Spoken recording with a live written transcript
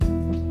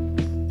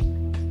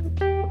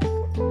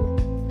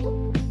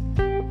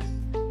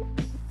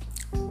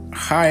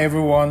Hi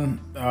everyone,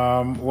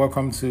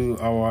 welcome to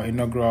our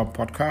inaugural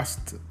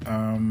podcast.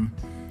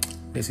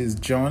 This is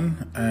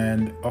John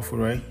and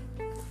Ofure.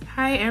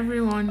 Hi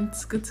everyone,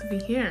 it's good to be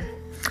here.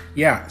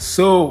 Yeah,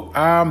 so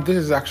this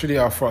is actually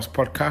our first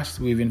podcast.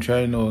 We've been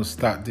trying to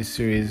start this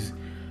series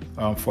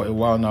for a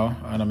while now,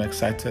 and I'm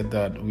excited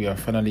that we are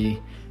finally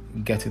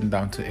getting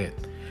down to it.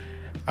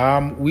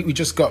 We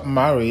just got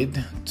married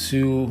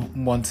 2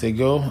 months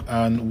ago,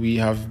 and we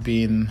have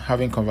been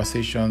having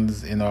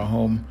conversations in our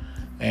home.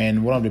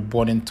 And one of the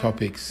burning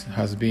topics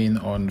has been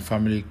on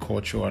family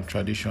culture and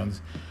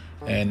traditions.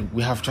 And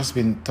we have just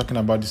been talking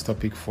about this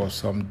topic for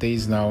some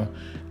days now.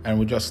 And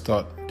we just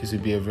thought this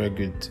would be a very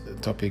good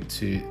topic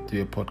to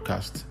do a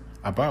podcast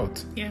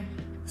about. Yeah.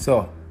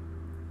 So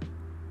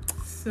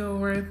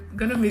we're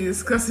going to be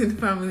discussing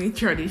family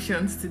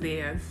traditions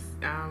today, as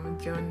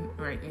John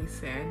rightly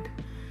said.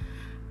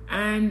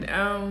 And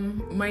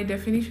my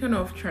definition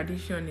of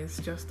tradition is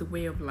just the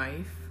way of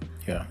life.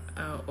 Yeah.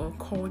 Or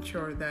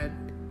culture that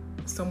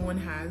someone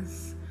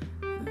has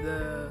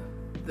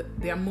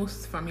their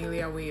most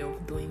familiar way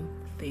of doing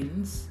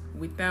things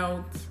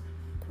without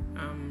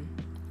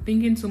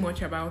thinking too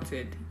much about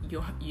it.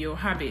 Your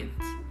habit,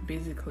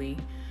 basically.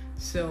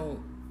 So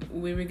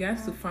with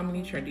regards to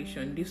family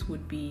tradition, this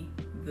would be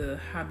the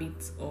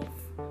habits of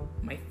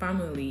my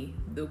family,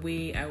 the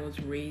way I was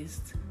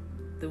raised,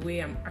 the way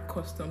I'm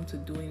accustomed to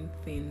doing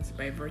things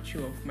by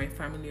virtue of my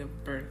family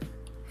of birth.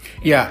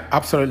 Yeah,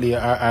 absolutely.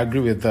 I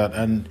agree with that.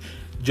 And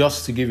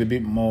just to give a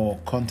bit more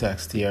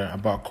context here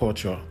about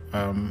culture,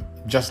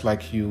 just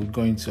like you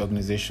go into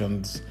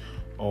organizations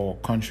or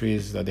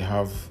countries that they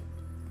have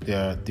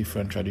their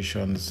different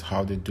traditions,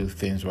 how they do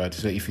things, right?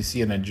 So if you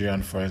see a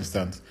Nigerian, for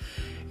instance,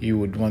 you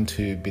would want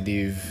to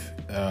believe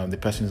the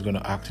person is going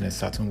to act in a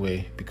certain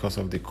way because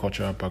of the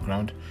cultural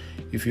background.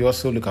 If you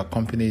also look at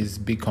companies,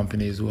 big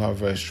companies who have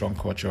very strong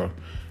culture,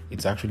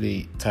 it's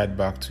actually tied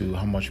back to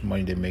how much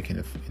money they make in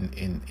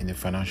the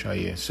financial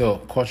year. So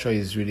culture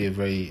is really a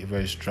very,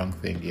 very strong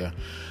thing here.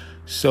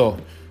 So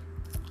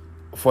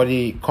for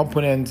the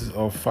components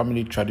of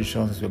family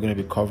traditions we're going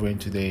to be covering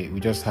today,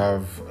 we just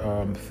have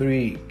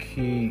 3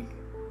 key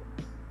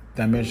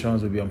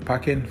dimensions we'll be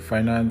unpacking: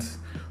 finance,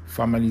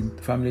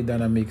 family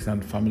dynamics,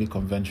 and family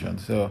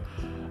conventions. So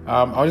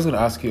I was just going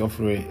to ask you,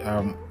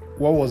 Ofure,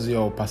 what was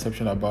your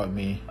perception about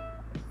me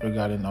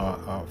regarding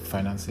our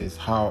finances?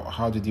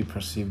 How did you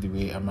perceive the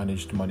way I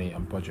managed money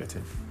and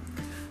budgeting?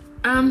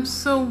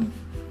 So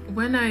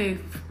when I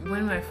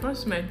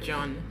first met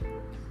John,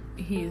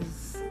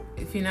 his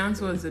finance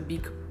was a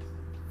big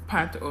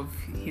part of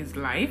his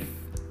life.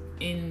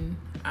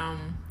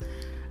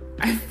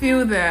 I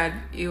feel that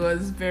it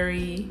was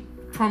very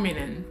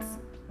prominent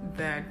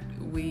that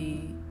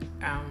we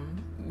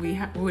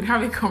would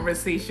have a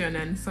conversation,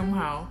 and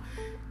somehow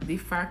the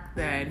fact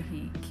that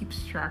he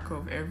keeps track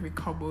of every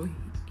kobo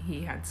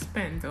he had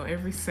spent or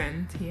every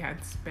cent he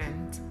had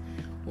spent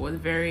was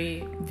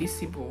very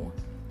visible.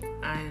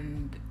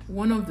 And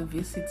one of the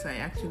visits I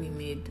actually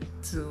made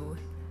to,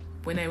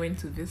 when I went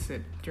to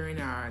visit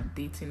during our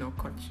dating or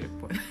courtship,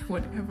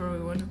 whatever we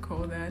want to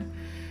call that,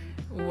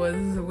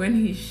 was when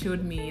he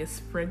showed me a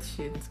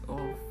spreadsheet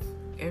of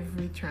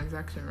every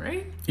transaction,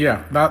 right?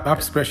 Yeah, that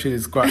spreadsheet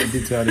is quite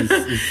detailed.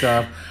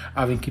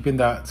 I've been keeping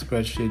that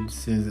spreadsheet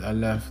since I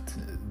left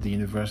the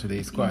university.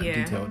 It's quite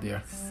detailed, yeah.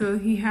 So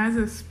he has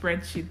a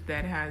spreadsheet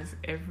that has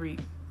every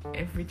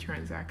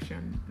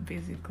transaction,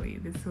 basically.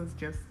 This was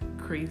just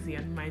crazy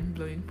and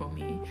mind-blowing for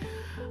me.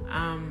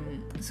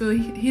 So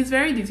he's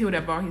very detailed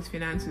about his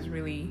finances,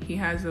 really. He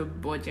has a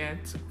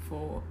budget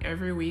for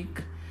every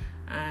week,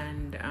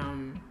 and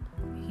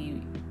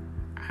he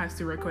has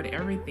to record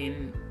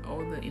everything, all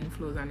the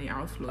inflows and the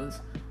outflows,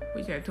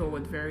 which I thought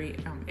was very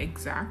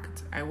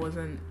exact. I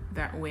wasn't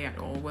that way at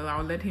all. Well,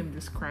 I'll let him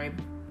describe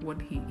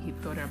what he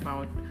thought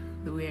about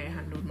the way I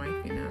handled my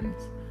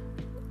finance.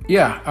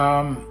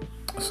 Yeah,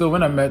 so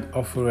when I met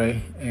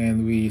Ofure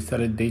and we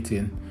started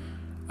dating,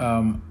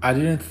 I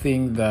didn't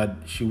think that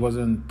she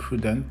wasn't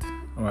prudent,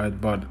 right?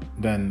 But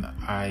then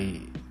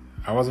I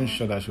wasn't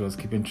sure that she was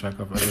keeping track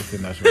of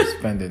everything that she was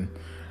spending,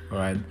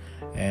 right?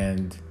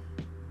 And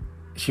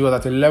she was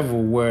at a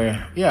level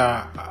where,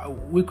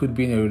 we could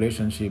be in a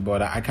relationship,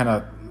 but I kind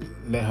of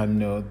let her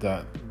know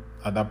that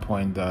at that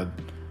point that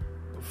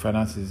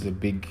finance is a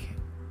big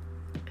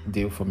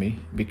deal for me,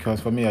 because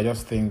for me, I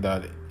just think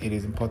that it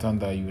is important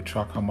that you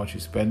track how much you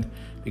spend,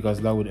 because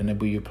that would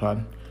enable you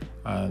plan,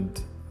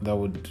 and that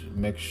would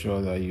make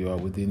sure that you are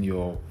within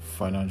your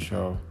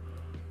financial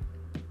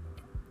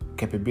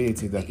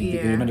capability, that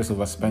you're not just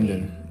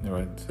overspending,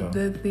 right? So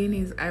the thing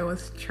is, I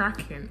was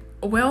tracking.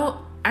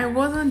 Well, I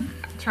wasn't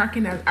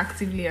tracking as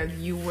actively as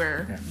you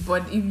were,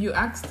 but if you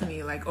asked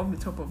me, like off the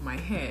top of my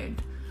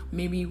head,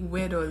 maybe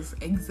where does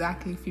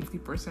exactly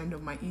 50%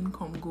 of my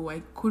income go,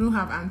 I couldn't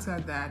have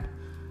answered that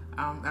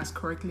as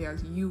correctly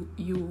as you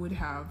would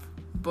have.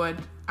 But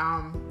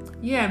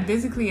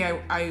basically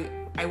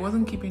I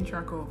wasn't keeping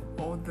track of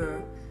all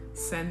the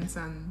cents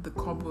and the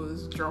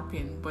kobos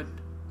dropping, but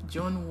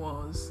John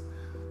was.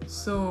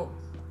 So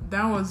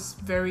that was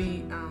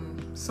very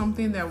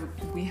something that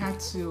we had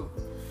to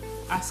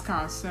ask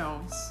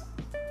ourselves,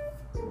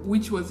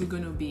 which was it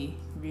going to be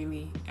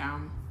really,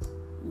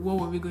 what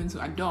were we going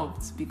to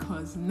adopt,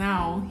 because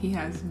now he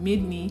has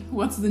made me,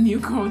 what's the new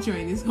culture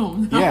in his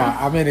home now? Yeah,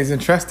 I mean, it's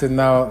interesting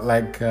now,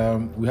 like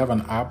we have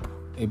an app,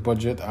 a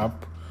budget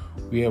app,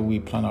 where we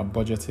plan our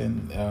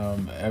budgeting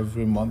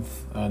every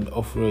month, and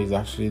Ofro is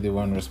actually the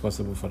one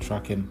responsible for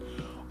tracking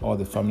all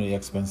the family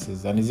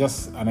expenses, and it's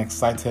just an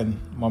exciting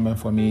moment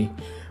for me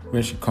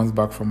when she comes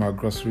back from her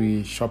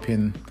grocery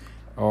shopping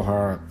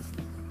or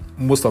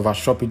most of her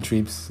shopping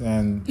trips,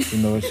 and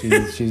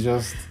she's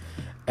just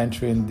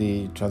entering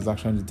the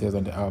transaction details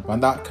on the app,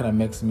 and that kind of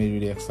makes me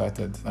really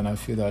excited, and I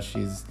feel that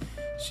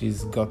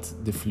she's got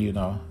the flu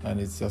now, and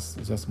it's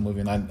just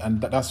moving,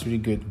 and that's really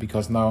good,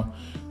 because now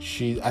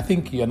I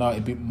think you're now a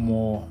bit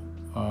more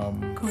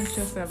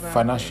conscious about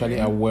financially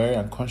aware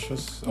and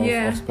conscious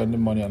of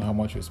spending money and how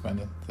much you're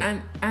spending. So.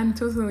 And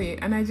totally.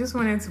 And I just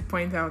wanted to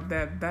point out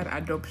that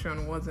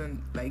adoption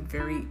wasn't like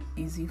very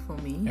easy for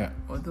me. Yeah.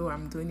 Although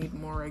I'm doing it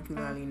more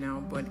regularly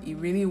now, but it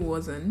really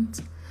wasn't.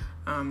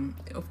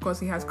 Of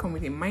course, it has come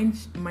with a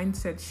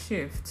mindset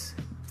shift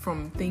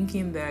from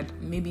thinking that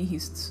maybe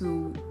he's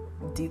too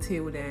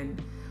detailed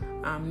and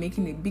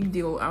making a big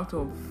deal out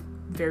of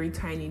very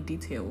tiny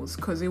details,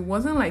 because it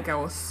wasn't like I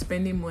was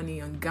spending money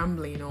on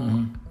gambling,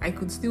 or I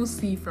could still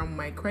see from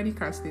my credit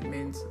card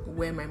statements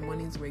where my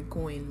monies were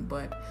going,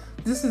 but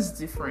this is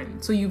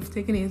different. So you've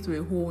taken it to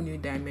a whole new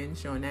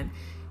dimension, and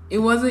it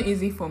wasn't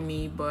easy for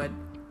me, but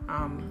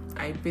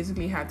I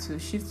basically had to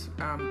shift,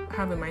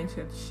 have a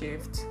mindset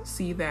shift,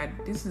 see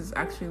that this is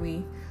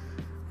actually,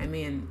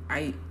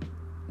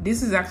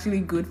 this is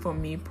actually good for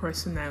me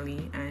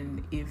personally,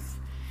 and if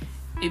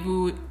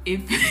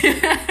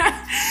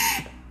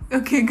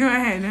okay, go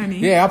ahead, honey.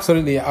 Yeah,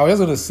 absolutely. I was just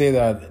going to say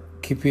that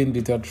keeping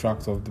detailed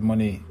tracks of the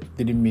money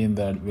didn't mean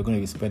that we're going to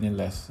be spending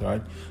less,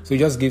 right? So it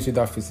just gives you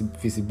that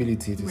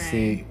visibility to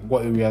say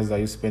what areas are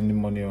you spending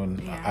money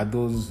on. Yeah. Are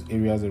those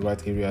areas the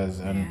right areas,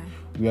 and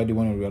where do you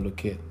want to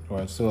reallocate,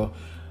 right? So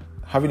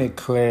having a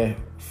clear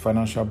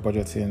financial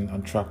budgeting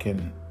and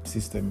tracking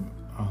system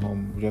at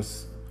home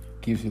just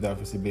gives you that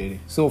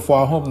visibility. So for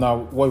our home now,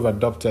 what we've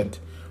adopted,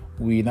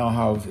 we now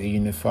have a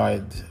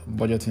unified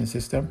budgeting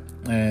system,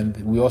 and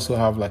we also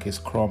have like a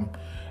scrum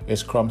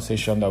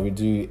session that we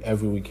do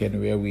every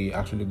weekend, where we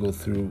actually go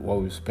through what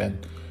we've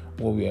spent,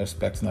 what we're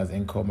expecting as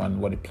income,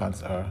 and what the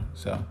plans are.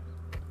 So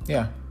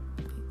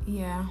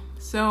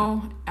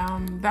so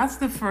that's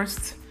the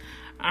first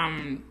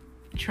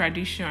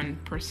tradition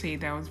per se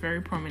that was very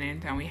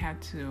prominent, and we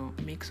had to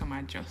make some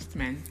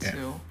adjustments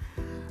to.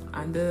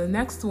 And the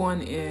next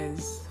one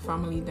is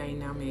family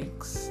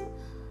dynamics.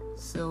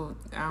 So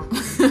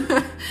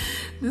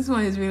this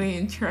one is really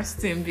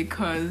interesting,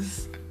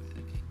 because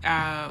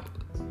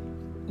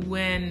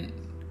when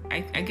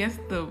I guess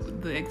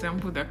the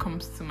example that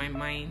comes to my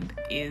mind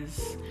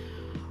is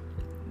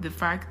the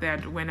fact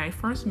that when I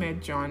first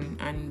met John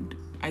and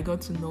I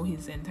got to know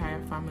his entire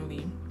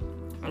family,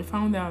 I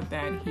found out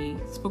that he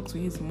spoke to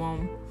his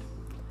mom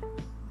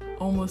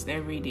almost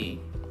every day.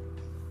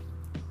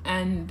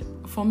 And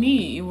for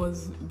me, it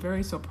was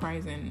very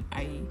surprising.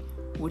 I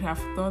would have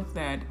thought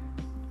that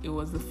it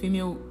was the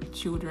female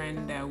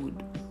children that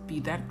would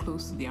be that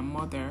close to their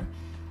mother,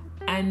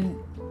 and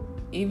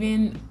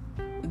even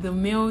the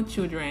male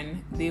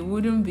children, they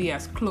wouldn't be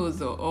as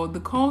close, or the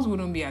calls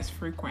wouldn't be as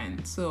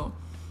frequent. So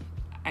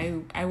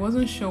I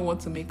wasn't sure what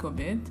to make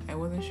of it. I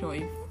wasn't sure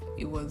if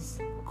it was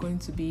going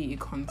to be a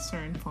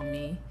concern for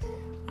me,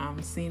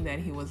 seeing that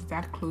he was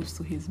that close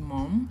to his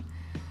mom.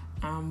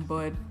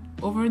 But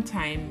over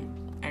time,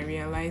 I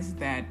realized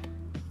that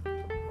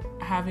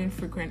having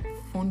frequent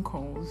phone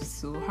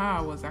calls to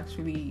her was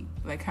actually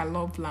like her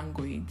love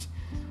language.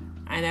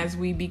 And as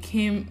we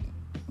became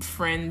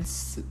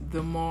friends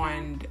the more,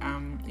 and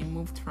it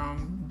moved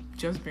from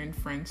just being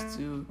friends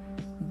to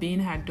being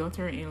her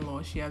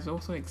daughter-in-law, she has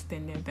also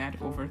extended that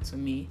over to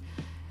me.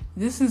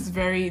 This was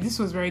very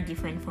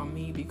different for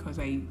me, because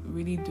I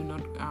really do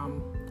not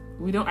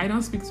I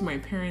don't speak to my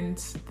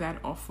parents that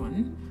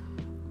often.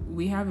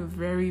 We have a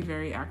very,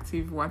 very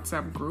active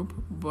WhatsApp group,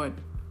 but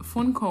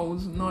phone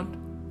calls not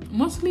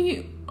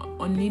mostly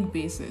on need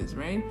basis,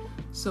 right?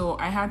 So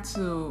I had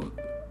to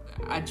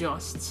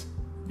adjust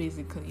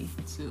basically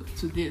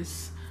to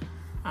this.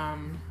 Do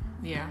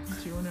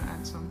you want to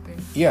add something?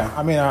 Yeah,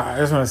 I mean, I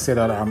just want to say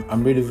that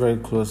I'm really very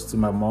close to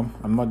my mom.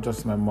 I'm not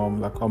just my mom,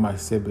 like all my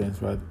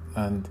siblings, right?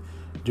 And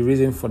the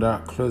reason for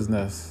that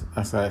closeness,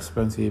 as I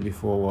explained to you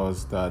before,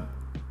 was that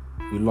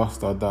we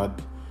lost our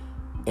dad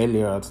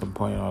earlier at some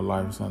point in our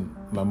lives, and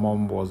my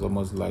mom was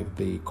almost like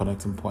the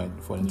connecting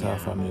point for the entire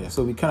family.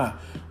 So we kind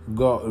of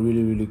got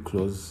really, really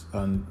close,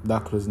 and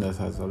that closeness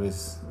has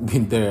always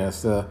been there.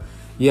 So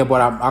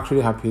but I'm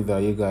actually happy that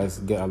you guys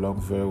get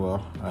along very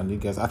well, and you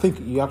guys, I think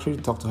you actually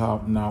talk to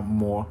her now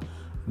more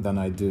than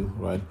I do,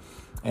 right?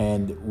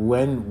 And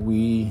when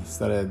we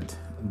started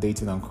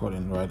dating and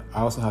calling, right,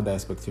 I also had the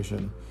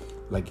expectation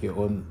like your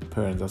own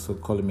parents also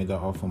calling me that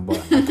often, but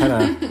I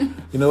kind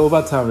of,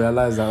 over time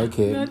realized that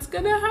that's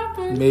gonna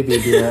happen. Maybe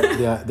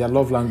their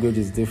love language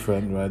is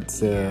different, right?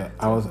 So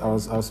I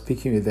was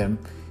speaking with them,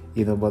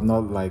 but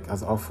not like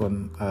as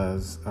often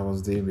as I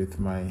was doing with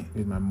my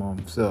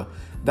mom. So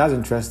that's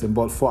interesting.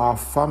 But for our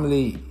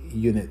family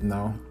unit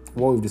now,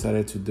 what we've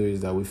decided to do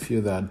is that we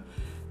feel that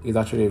it's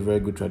actually a very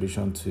good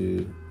tradition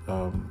to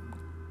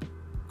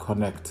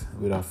connect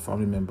with our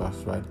family members,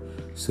 right?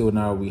 So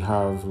now we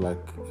have like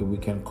a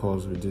weekend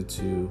calls we do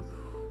to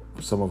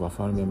some of our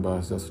family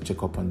members just to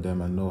check up on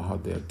them and know how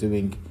they're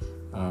doing.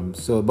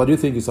 But do you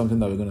think it's something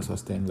that we're going to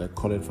sustain, like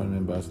calling family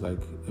members like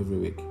every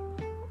week?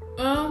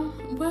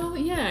 Well,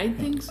 yeah, I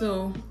think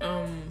so.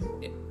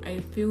 I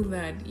feel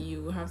that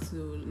you have to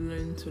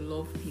learn to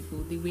love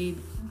people the way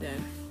that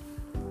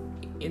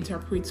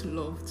interpret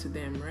love to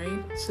them,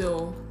 right?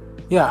 So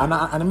yeah, and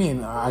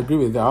I agree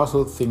with that. I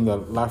also think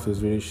that life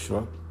is really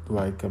short.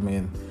 Like,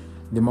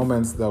 the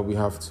moments that we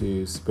have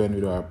to spend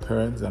with our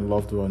parents and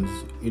loved ones,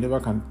 you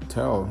never can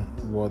tell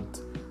what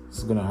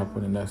is going to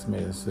happen in the next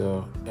minute.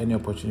 So any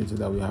opportunity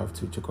that we have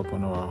to check up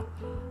on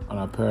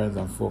our parents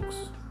and folks,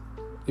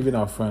 even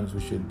our friends, we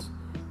should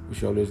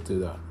always do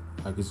that.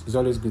 Like, it's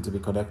always good to be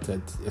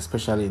connected,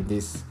 especially in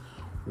this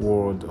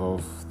world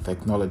of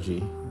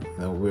technology,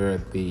 where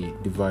the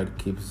divide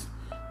keeps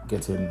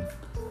getting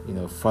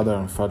further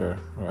and further,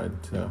 right?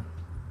 So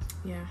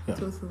yeah,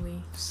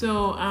 totally.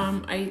 So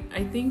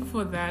I think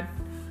for that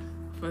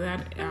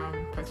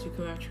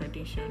particular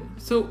tradition,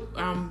 so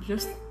I'm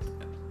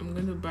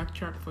going to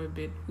backtrack for a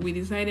bit. We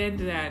decided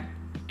that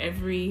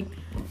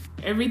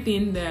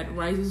everything that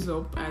rises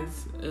up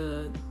as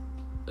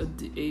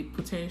a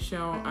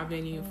potential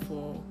avenue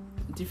for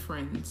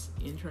difference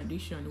in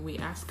tradition, we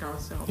ask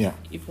ourselves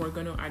if we're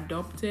going to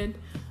adopt it,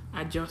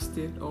 adjust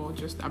it, or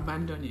just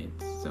abandon it.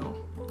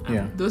 So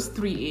those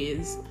 3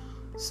 A's.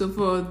 So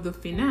for the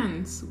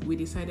finance, we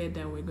decided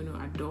that we're going to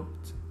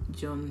adopt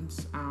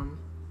John's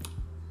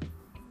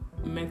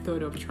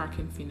method of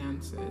tracking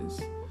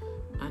finances.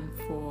 And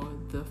for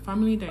the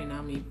family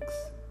dynamics,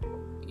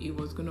 it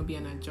was going to be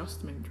an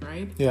adjustment,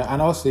 right? Yeah,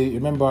 and also,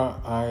 remember,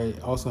 I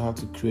also had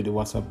to create a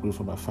WhatsApp group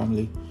for my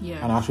family. Yeah.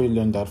 And I actually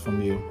learned that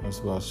from you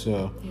as well.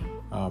 So,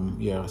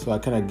 so I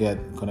kind of get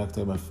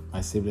connected with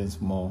my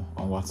siblings more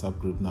on WhatsApp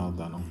group now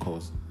than on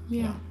calls.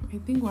 Yeah, I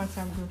think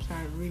WhatsApp groups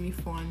are really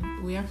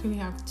fun. We actually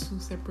have 2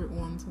 separate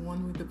ones,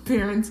 one with the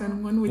parents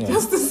and one with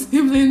just the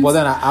siblings. But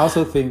then I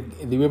also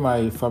think the way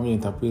my family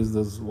interprets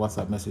those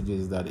WhatsApp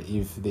messages is that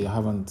if they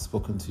haven't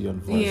spoken to you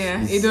on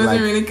voice, it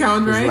doesn't really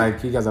count, right? It's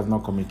like you guys have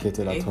not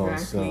communicated at all.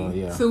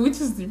 So So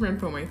which is different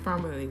from my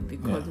family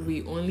because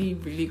we only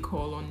really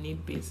call on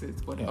need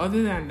basis. But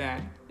other than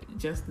that,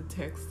 just the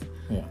text.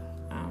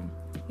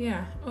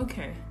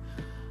 Okay.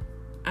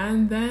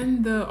 And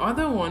then the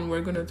other one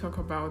we're going to talk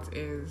about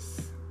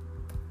is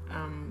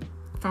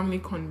family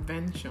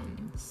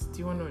conventions. Do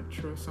you want to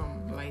throw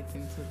some light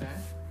into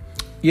that?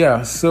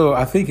 Yeah, so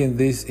I think in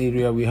this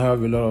area we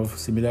have a lot of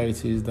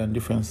similarities than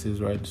differences,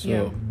 right?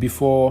 So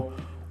before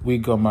we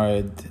got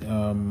married,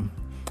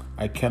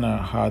 I kind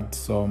of had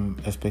some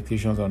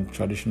expectations on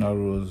traditional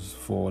roles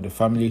for the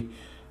family.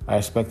 I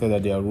expected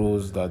that there are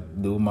roles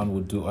that the woman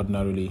would do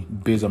ordinarily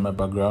based on my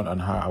background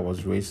and how I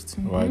was raised,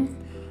 right?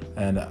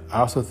 And I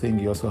also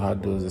think you also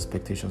had those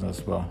expectations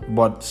as well.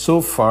 But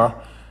so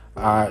far,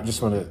 I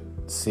just want to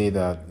say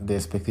that the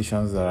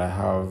expectations that I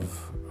have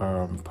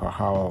per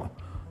how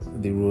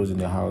the rules in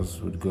the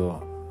house would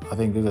go, I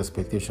think those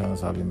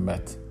expectations have been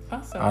met.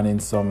 Awesome. And in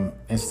some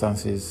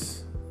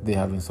instances, they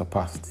have been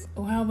surpassed.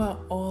 Oh, how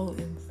about all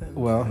instances?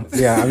 Well,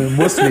 yeah,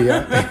 mostly,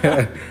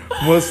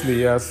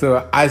 mostly, yeah.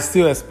 So I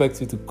still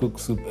expect you to cook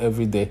soup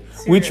every day,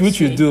 which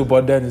you do,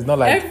 but then it's not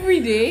like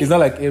every day. It's not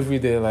like every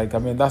day. Like,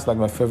 that's like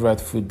my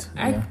favorite food.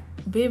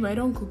 Babe, I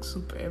don't cook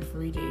soup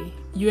every day.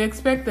 You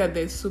expect that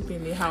there's soup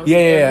in the house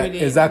every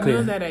day. Exactly.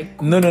 Not that I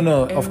cook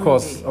No. Of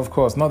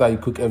course. Not that you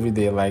cook every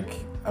day. Like,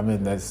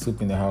 there's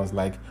soup in the house.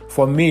 Like,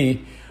 for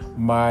me,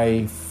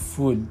 my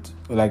food,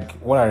 like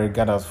what I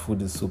regard as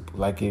food is soup.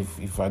 Like,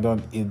 if I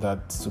don't eat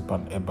that soup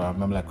and eba,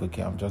 I'm like,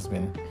 okay, I'm just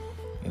been,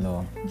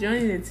 John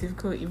is a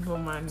typical Igbo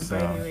man, so.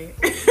 by the way.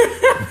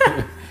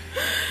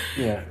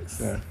 Yeah.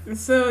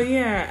 So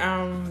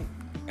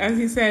as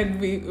you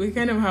said, we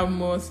kind of have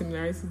more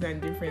similarities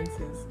than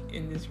differences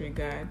in this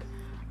regard.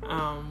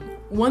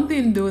 One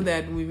thing though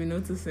that we've been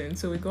noticing,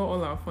 so we got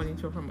all our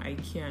furniture from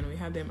IKEA and we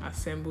had them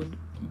assembled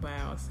by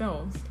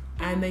ourselves.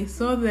 And I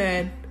saw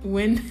that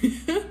when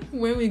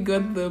we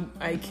got the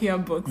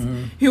IKEA box,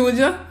 he would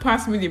just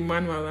pass me the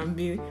manual and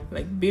be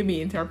like,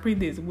 baby, interpret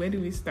this. Where do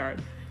we start?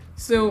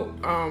 So,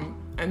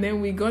 and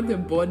then we got the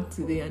board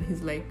today and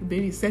he's like,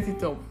 baby, set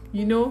it up.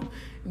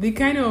 The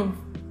kind of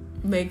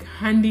like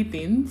handy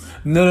things.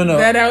 No.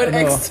 That I would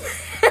expect.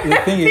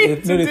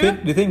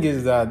 The thing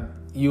is that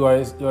you are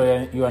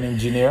an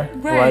engineer,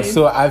 right?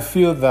 So I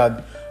feel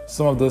that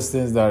some of those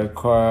things that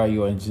require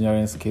your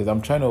engineering skills. I'm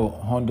trying to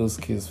hone those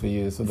skills for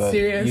you so that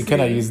you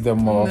cannot use them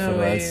more often,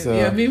 right? So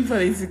you're being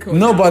political.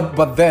 No,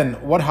 but then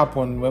what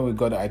happened when we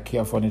got the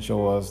IKEA furniture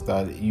was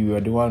that you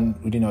were the one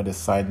reading all the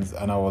signs,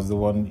 and I was the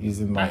one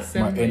using my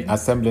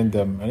assembling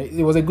them, and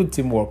it was a good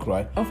teamwork,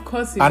 right? Of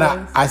course, it was.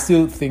 And I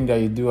still think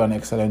that you do an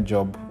excellent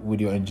job with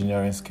your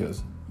engineering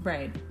skills.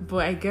 Right,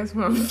 but I guess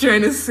what I'm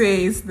trying to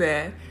say is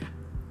that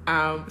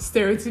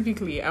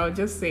stereotypically, I'll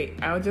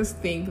just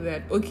think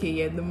that, okay,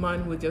 yeah, the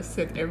man will just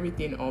set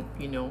everything up,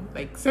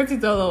 like set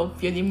it all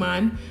up. You're the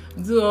man,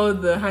 do all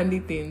the handy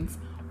things.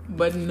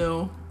 But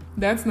no,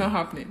 that's not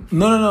happening.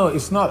 No,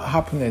 it's not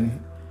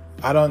happening.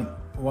 I don't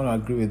want to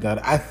agree with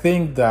that. I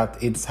think that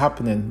it's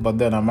happening, but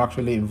then I'm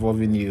actually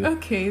involving you.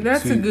 Okay,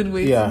 that's a good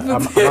way to put it.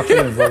 I'm actually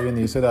involving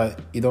you so that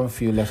you don't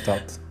feel left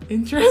out.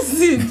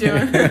 Interesting,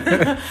 John.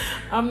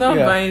 I'm not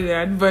buying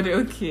that, but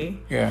okay.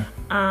 Yeah.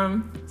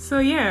 So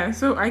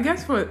I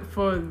guess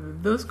for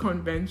those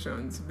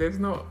conventions, there's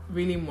not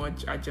really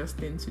much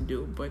adjusting to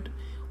do, but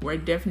we're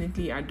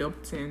definitely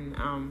adopting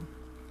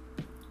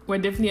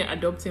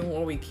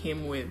what we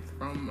came with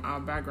from our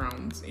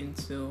backgrounds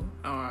into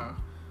our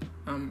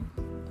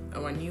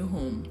new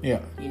home. Yeah.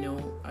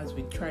 As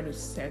we try to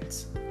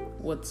set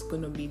what's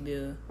gonna be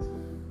the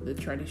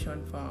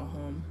tradition for our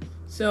home.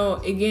 So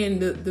again,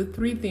 the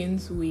three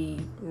things we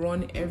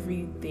run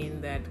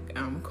everything that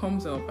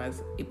comes up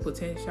as a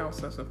potential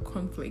source of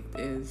conflict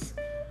is: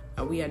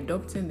 are we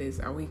adopting this?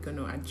 Are we going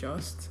to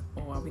adjust,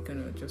 or are we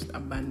going to just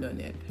abandon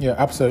it? Yeah,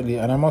 absolutely.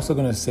 And I'm also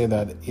going to say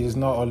that it is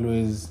not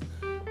always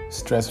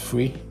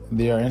stress-free.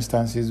 There are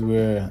instances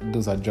where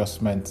those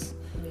adjustments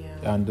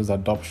and those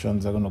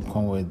adoptions are going to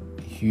come with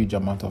huge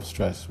amount of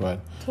stress,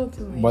 right?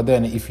 Totally. But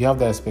then if you have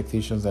the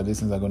expectations that these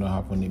things are going to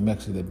happen, it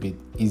makes it a bit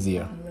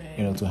easier,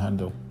 to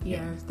handle.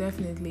 Yes,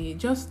 definitely.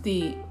 Just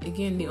the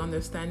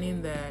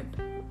understanding that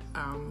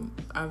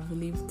I've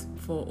lived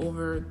for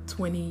over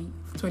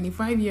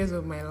 25 years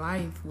of my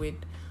life with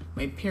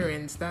my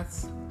parents.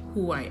 That's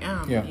who I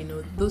am. Yeah.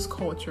 Those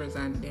cultures,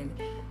 and then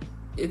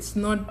it's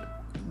not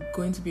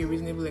going to be a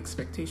reasonable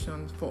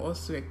expectation for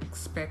us to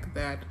expect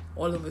that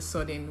all of a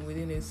sudden,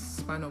 within a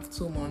span of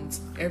 2 months,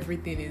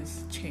 everything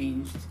is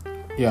changed.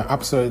 Yeah,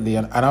 absolutely.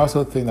 And I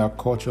also think that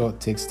culture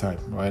takes time,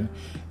 right?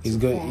 It's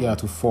good,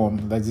 to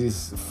form. Like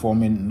this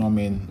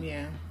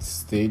norming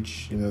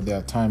stage, there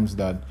are times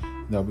that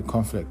there'll be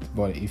conflict.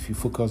 But if you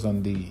focus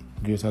on the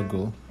greater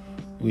goal,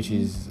 which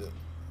is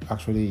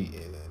actually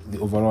the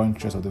overall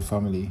interest of the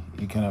family,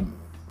 you kind of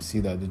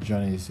see that the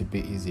journey is a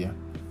bit easier.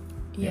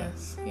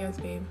 Yes,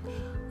 babe.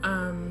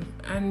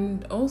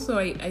 And also,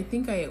 I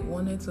think I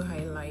wanted to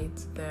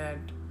highlight that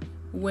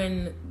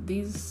when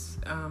these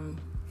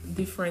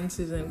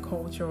differences in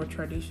culture or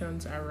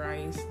traditions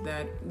arise,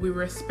 that we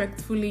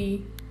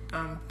respectfully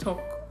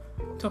talk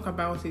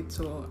about it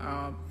to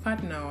our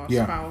partner or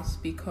spouse,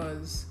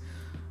 because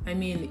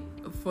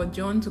for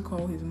John to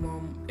call his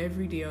mom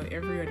every day or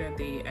every other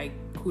day, I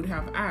could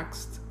have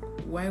asked,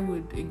 why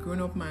would a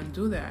grown-up man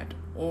do that?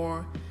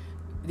 Or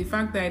the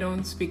fact that I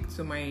don't speak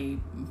to my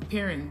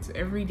parents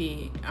every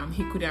day,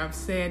 he could have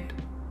said,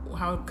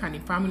 how can a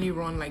family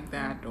run like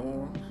that?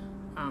 Or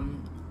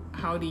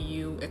how do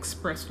you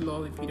express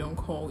love if you don't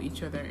call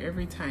each other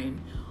every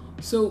time?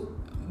 So,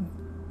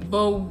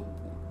 but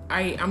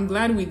I'm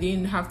glad we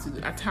didn't have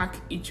to attack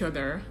each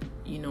other,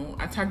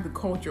 attack the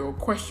culture or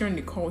question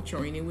the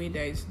culture in a way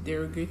that is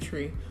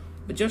derogatory,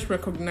 but just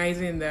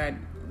recognizing that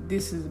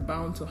this is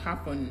bound to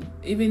happen,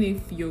 even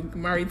if you're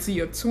married to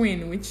your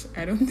twin, which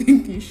I don't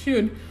think you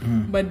should,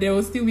 but there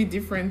will still be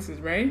differences,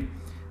 right?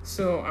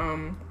 So,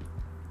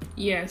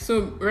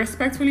 so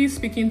respectfully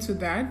speaking to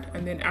that,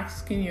 and then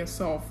asking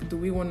yourself, do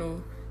we want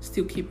to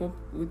still keep up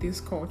with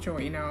this culture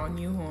in our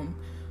new home?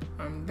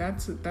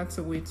 That's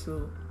a way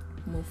to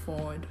move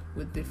forward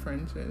with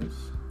differences.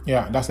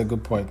 Yeah, that's a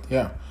good point.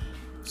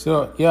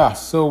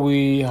 So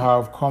we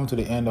have come to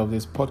the end of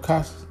this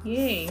podcast.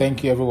 Yay.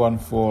 Thank you everyone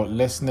for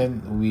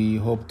listening. We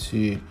hope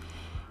to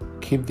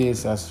keep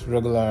this as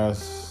regular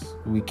as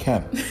we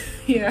can.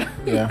 Yeah.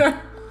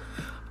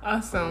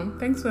 Awesome.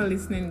 Thanks for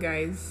listening,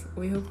 guys.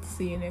 We hope to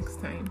see you next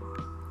time.